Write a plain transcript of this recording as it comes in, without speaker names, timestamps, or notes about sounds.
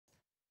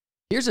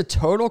Here's a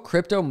total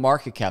crypto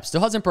market cap.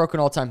 Still hasn't broken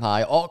all-time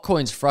high.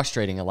 Altcoins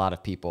frustrating a lot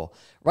of people.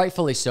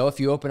 Rightfully so.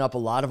 If you open up a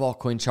lot of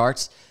altcoin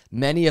charts,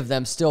 many of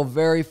them still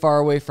very far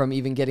away from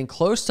even getting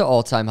close to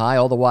all-time high,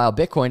 all the while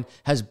Bitcoin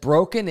has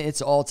broken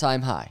its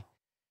all-time high.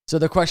 So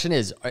the question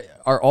is,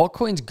 are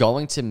altcoins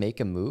going to make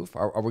a move?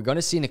 Are we going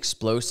to see an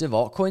explosive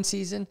altcoin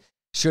season?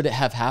 Should it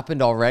have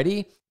happened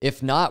already?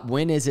 If not,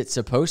 when is it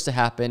supposed to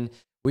happen?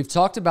 We've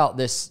talked about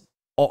this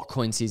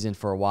altcoin season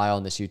for a while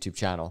on this YouTube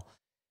channel.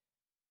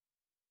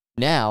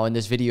 Now, in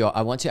this video,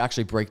 I want to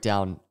actually break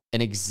down an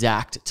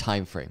exact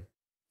time frame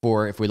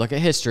for, if we look at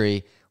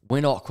history,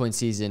 when altcoin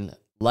season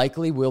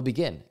likely will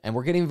begin. And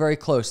we're getting very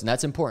close, and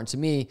that's important to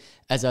me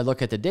as I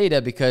look at the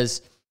data,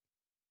 because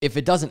if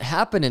it doesn't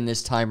happen in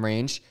this time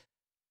range,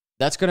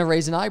 that's going to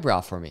raise an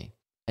eyebrow for me.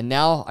 And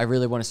now I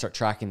really want to start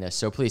tracking this.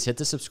 So please hit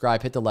the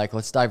subscribe, hit the like.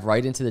 Let's dive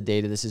right into the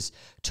data. This is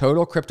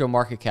total crypto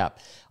market cap.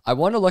 I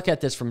want to look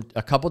at this from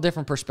a couple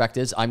different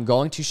perspectives. I'm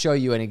going to show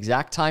you an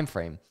exact time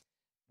frame.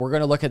 We're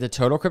going to look at the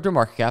total crypto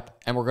market cap,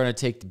 and we're going to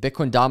take the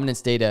Bitcoin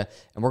dominance data,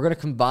 and we're going to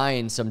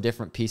combine some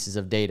different pieces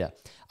of data.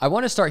 I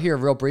want to start here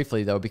real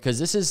briefly, though, because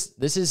this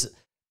is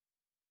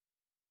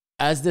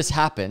as this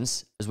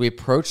happens, as we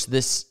approach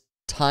this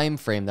time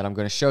frame that I'm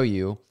going to show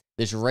you,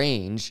 this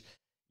range,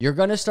 you're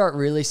going to start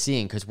really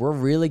seeing, because we're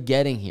really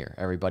getting here,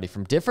 everybody,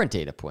 from different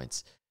data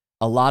points,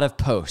 a lot of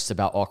posts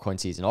about altcoin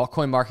season.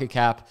 Altcoin market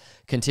cap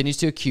continues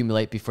to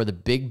accumulate before the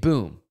big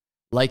boom,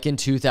 like in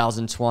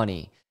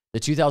 2020. The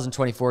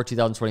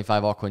 2024-2025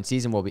 altcoin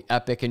season will be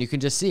epic, and you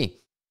can just see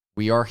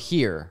we are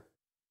here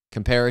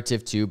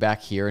comparative to back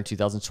here in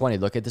 2020.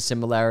 Look at the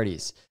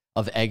similarities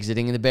of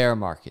exiting in the bear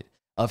market,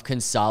 of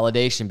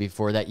consolidation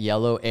before that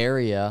yellow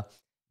area.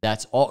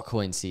 That's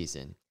altcoin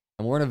season.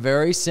 And we're in a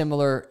very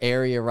similar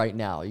area right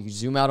now. You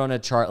zoom out on a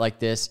chart like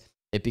this,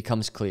 it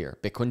becomes clear.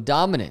 Bitcoin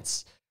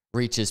dominance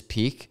reaches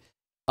peak.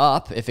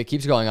 Up, if it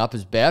keeps going up,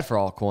 is bad for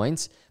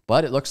altcoins,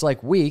 but it looks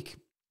like weak.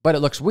 But it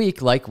looks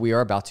weak, like we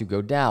are about to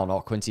go down.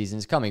 Altcoin season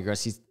is coming. You're going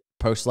to see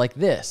posts like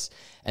this.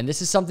 And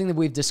this is something that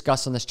we've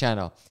discussed on this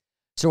channel.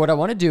 So what I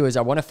want to do is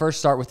I want to first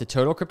start with the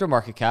total crypto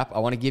market cap. I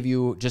want to give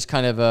you just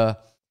kind of a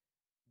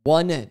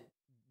one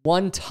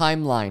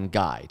timeline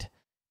guide.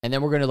 And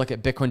then we're going to look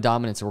at Bitcoin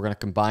dominance, and we're going to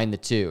combine the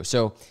two.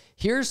 So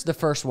here's the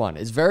first one.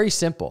 It's very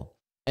simple.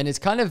 And it's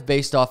kind of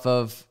based off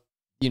of,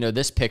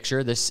 this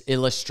picture, this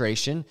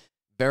illustration.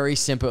 Very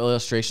simple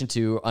illustration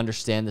to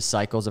understand the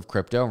cycles of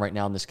crypto right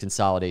now in this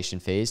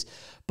consolidation phase.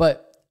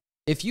 But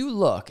if you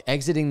look,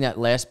 exiting that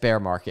last bear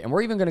market, and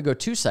we're even going to go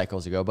 2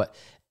 cycles ago, but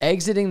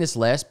exiting this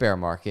last bear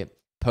market,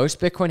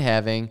 post-Bitcoin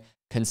halving,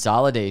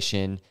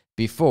 consolidation,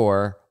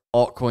 before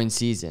altcoin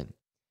season.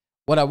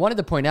 What I wanted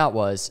to point out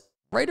was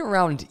right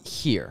around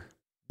here,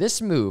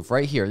 this move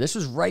right here, this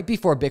was right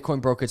before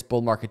Bitcoin broke its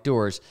bull market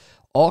doors.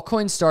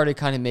 Altcoins started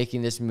kind of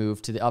making this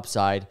move to the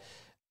upside,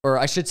 or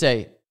I should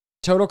say,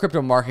 total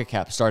crypto market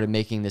cap started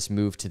making this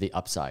move to the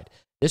upside.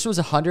 This was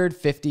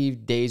 150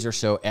 days or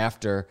so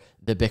after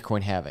the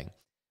Bitcoin halving.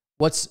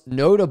 What's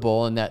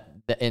notable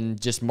in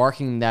just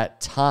marking that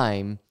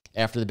time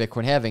after the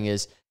Bitcoin halving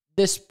is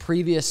this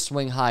previous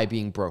swing high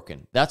being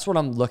broken. That's what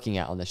I'm looking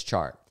at on this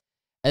chart.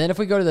 And then if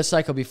we go to the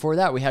cycle before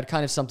that, we had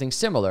kind of something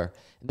similar.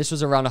 This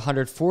was around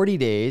 140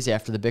 days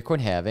after the Bitcoin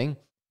halving,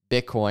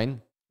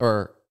 Bitcoin,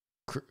 or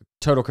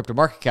total crypto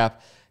market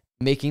cap,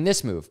 making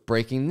this move,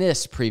 breaking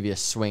this previous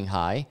swing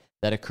high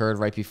that occurred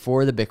right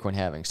before the Bitcoin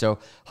halving. So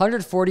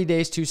 140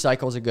 days, 2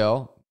 cycles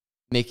ago,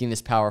 making this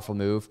powerful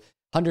move.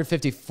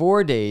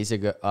 154 days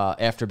ago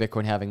after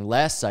Bitcoin halving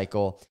last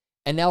cycle.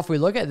 And now if we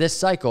look at this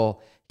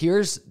cycle,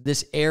 here's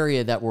this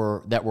area that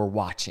we're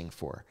watching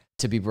for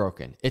to be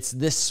broken. It's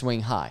this swing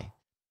high,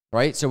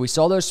 right? So we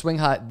saw those swing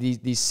high,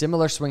 these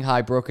similar swing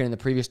high broken in the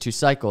previous 2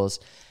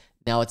 cycles.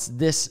 Now it's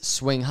this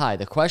swing high.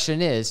 The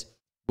question is,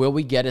 will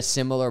we get a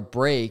similar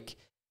break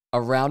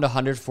around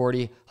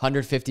 140,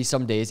 150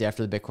 some days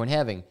after the Bitcoin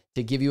halving?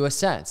 To give you a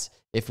sense,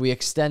 if we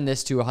extend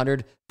this to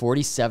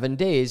 147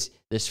 days,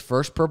 this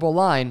first purple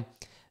line,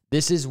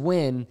 this is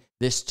when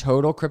this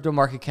total crypto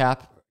market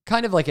cap,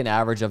 kind of like an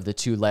average of the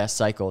 2 last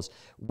cycles,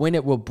 when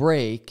it will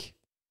break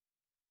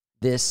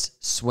this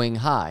swing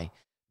high.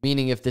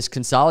 Meaning if this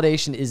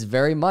consolidation is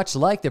very much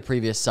like the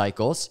previous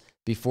cycles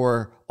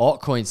before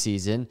altcoin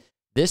season,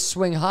 this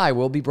swing high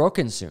will be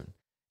broken soon.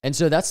 And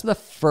so that's the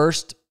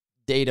first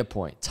data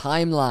point,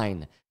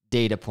 timeline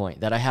data point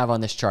that I have on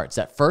this chart. It's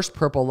that first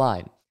purple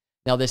line.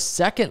 Now this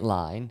second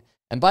line,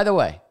 and by the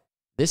way,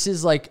 this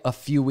is like a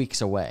few weeks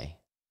away.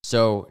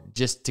 So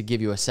just to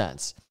give you a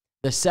sense,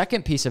 the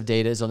second piece of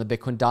data is on the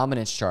Bitcoin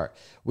dominance chart.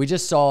 We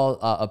just saw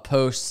a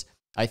post,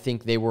 I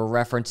think they were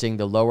referencing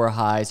the lower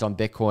highs on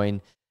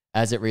Bitcoin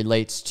as it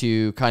relates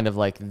to kind of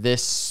like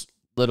this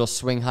little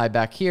swing high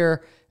back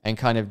here and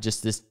kind of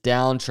just this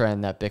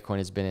downtrend that Bitcoin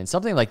has been in,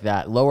 something like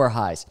that, lower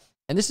highs.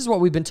 And this is what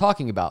we've been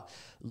talking about.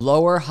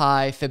 Lower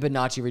high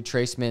Fibonacci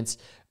retracements,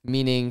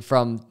 meaning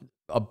from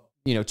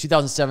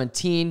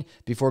 2017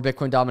 before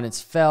Bitcoin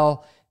dominance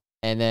fell,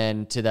 and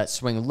then to that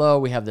swing low,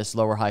 we have this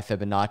lower high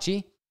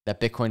Fibonacci that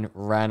Bitcoin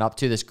ran up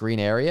to, this green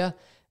area,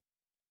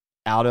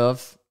 out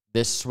of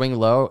this swing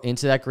low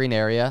into that green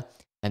area,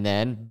 and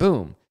then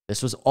boom,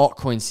 this was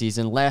altcoin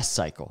season last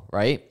cycle,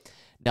 right?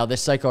 Now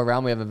this cycle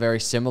around, we have a very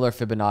similar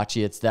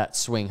Fibonacci. It's that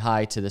swing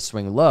high to the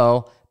swing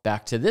low,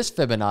 back to this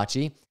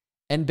Fibonacci,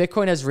 and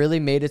Bitcoin has really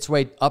made its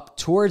way up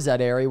towards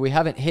that area. We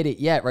haven't hit it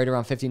yet, right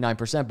around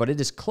 59%, but it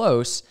is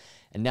close.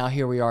 And now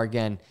here we are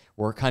again.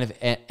 We're kind of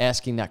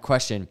asking that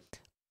question,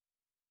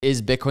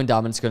 is Bitcoin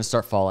dominance going to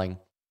start falling?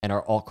 And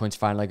are altcoins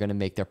finally going to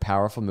make their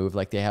powerful move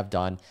like they have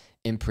done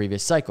in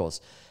previous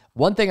cycles?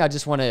 One thing I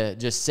just want to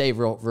just say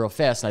real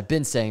fast, and I've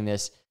been saying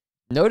this,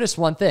 notice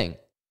one thing.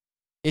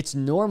 It's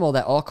normal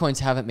that altcoins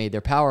haven't made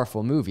their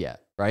powerful move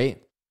yet,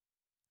 right?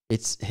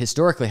 It's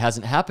historically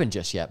hasn't happened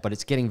just yet, but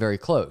it's getting very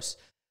close.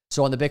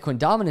 So on the Bitcoin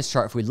dominance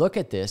chart, if we look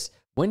at this,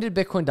 when did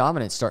Bitcoin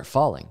dominance start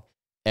falling?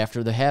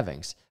 After the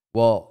halvings.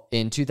 Well,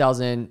 in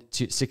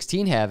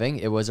 2016 halving,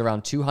 it was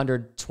around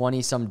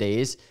 220 some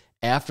days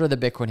after the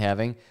Bitcoin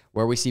halving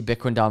where we see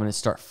Bitcoin dominance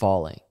start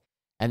falling.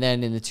 And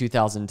then in the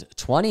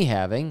 2020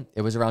 halving,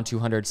 it was around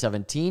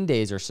 217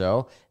 days or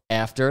so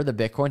after the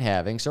Bitcoin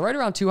halving. So right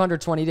around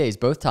 220 days,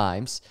 both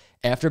times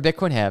after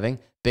Bitcoin halving,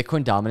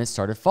 Bitcoin dominance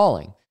started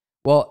falling.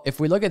 Well, if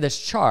we look at this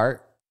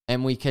chart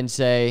and we can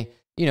say,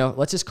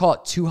 let's just call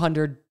it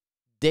 200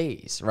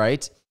 days,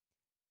 right?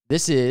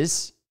 This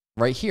is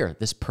right here,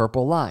 this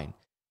purple line.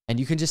 And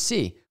you can just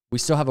see we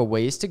still have a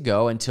ways to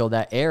go until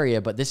that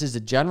area, but this is the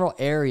general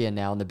area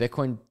now in the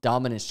Bitcoin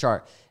dominance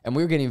chart. And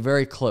we're getting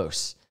very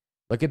close.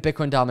 Look at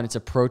Bitcoin dominance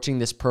approaching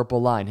this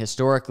purple line.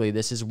 Historically,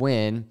 this is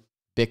when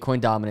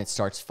Bitcoin dominance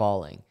starts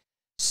falling.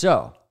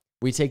 So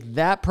we take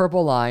that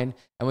purple line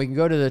and we can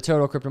go to the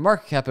total crypto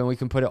market cap and we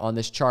can put it on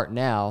this chart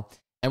now.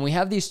 And we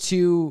have these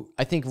two,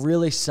 I think,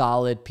 really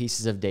solid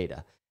pieces of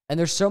data. And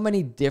there's so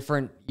many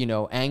different,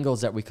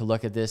 angles that we could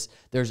look at this.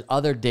 There's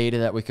other data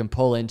that we can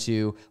pull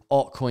into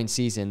altcoin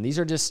season. These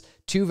are just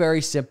two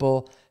very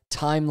simple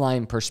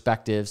timeline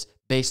perspectives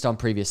based on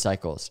previous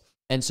cycles.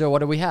 And so what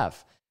do we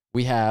have?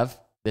 We have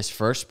this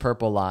first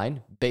purple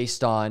line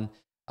based on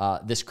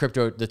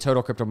the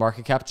total crypto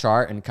market cap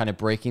chart and kind of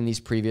breaking these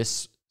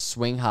previous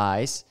swing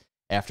highs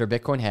after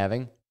Bitcoin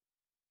halving.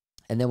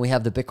 And then we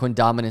have the Bitcoin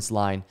dominance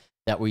line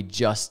that we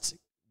just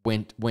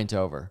went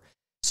over.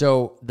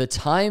 So the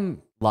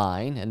timeline,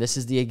 and this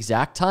is the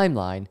exact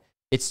timeline,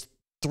 it's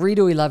 3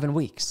 to 11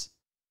 weeks.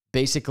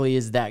 Basically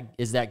is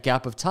that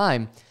gap of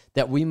time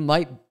that we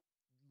might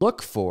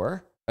look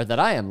for, or that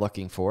I am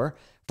looking for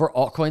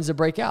altcoins to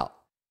break out.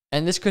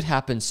 And this could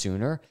happen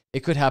sooner. It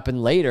could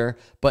happen later,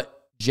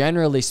 but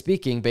generally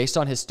speaking, based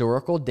on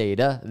historical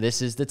data,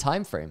 this is the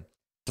time frame,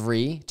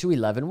 3 to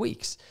 11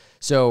 weeks.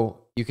 So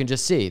you can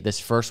just see this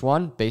first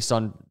one based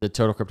on the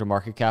total crypto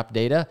market cap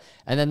data,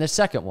 and then the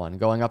second one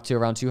going up to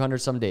around 200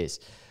 some days.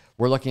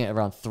 We're looking at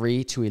around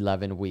 3 to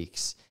 11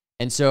 weeks.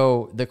 And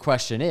so the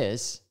question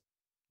is,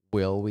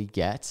 will we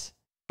get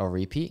a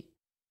repeat?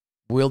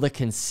 Will the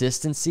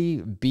consistency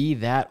be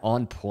that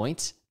on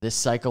point this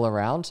cycle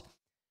around?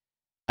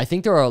 I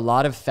think there are a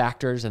lot of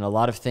factors and a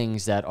lot of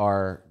things that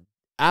are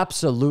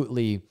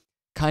absolutely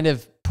kind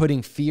of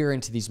putting fear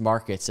into these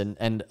markets.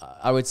 And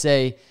I would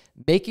say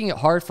making it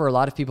hard for a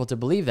lot of people to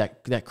believe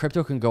that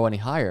crypto can go any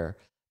higher.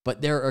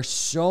 But there are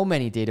so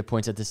many data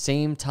points at the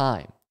same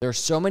time. There are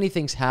so many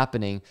things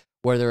happening,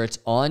 whether it's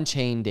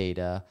on-chain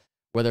data,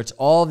 whether it's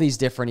all these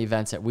different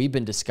events that we've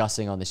been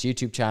discussing on this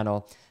YouTube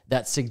channel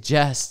that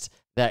suggest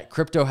that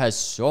crypto has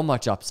so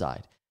much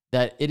upside,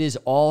 that it is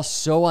all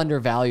so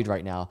undervalued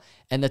right now,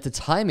 and that the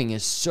timing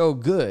is so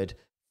good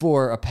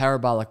for a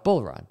parabolic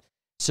bull run.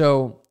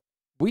 So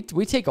we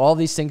take all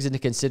these things into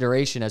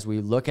consideration as we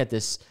look at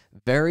this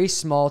very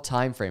small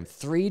time frame,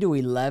 3 to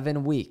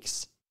 11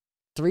 weeks.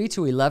 3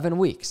 to 11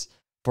 weeks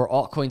for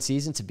altcoin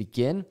season to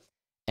begin.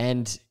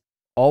 And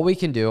all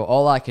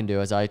I can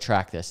do is I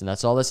track this. And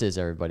that's all this is,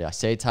 everybody. I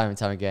say it time and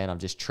time again. I'm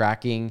just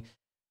tracking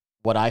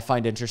what I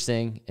find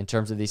interesting in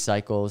terms of these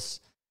cycles.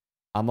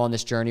 I'm on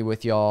this journey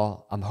with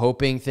y'all. I'm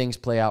hoping things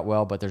play out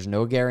well, but there's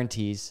no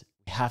guarantees.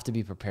 We have to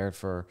be prepared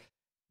for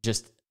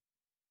just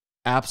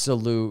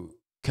absolute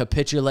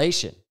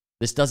capitulation.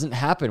 This doesn't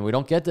happen. We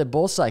don't get the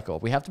bull cycle.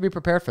 We have to be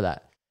prepared for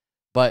that.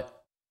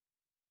 But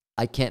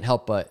I can't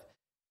help but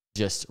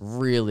just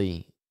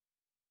really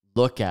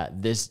look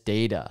at this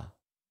data,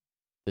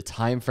 the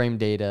time frame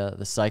data,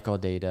 the cycle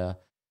data,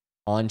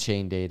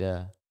 on-chain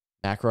data,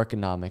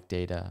 macroeconomic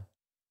data,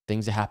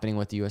 things that are happening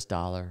with the US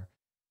dollar,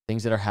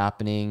 things that are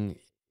happening,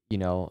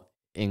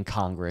 in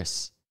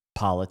Congress,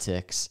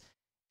 politics.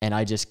 And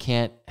I just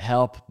can't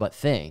help but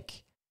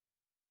think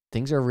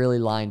things are really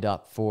lined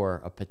up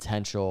for a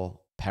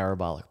potential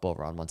parabolic bull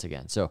run once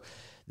again. So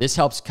this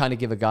helps kind of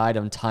give a guide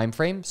on time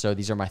frame. So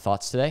these are my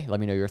thoughts today. Let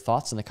me know your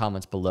thoughts in the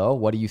comments below.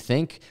 What do you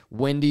think?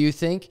 When do you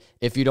think?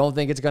 If you don't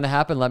think it's going to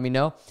happen, let me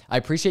know. I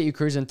appreciate you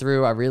cruising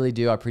through. I really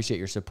do. I appreciate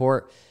your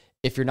support.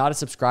 If you're not a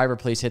subscriber,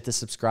 please hit the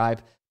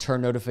subscribe,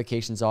 turn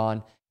notifications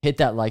on, hit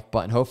that like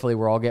button. Hopefully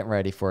we're all getting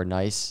ready for a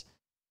nice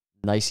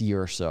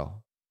year or so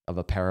of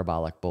a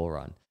parabolic bull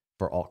run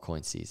for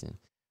altcoin season.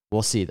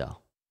 We'll see though.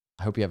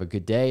 I hope you have a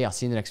good day. I'll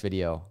see you in the next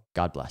video.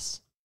 God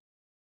bless.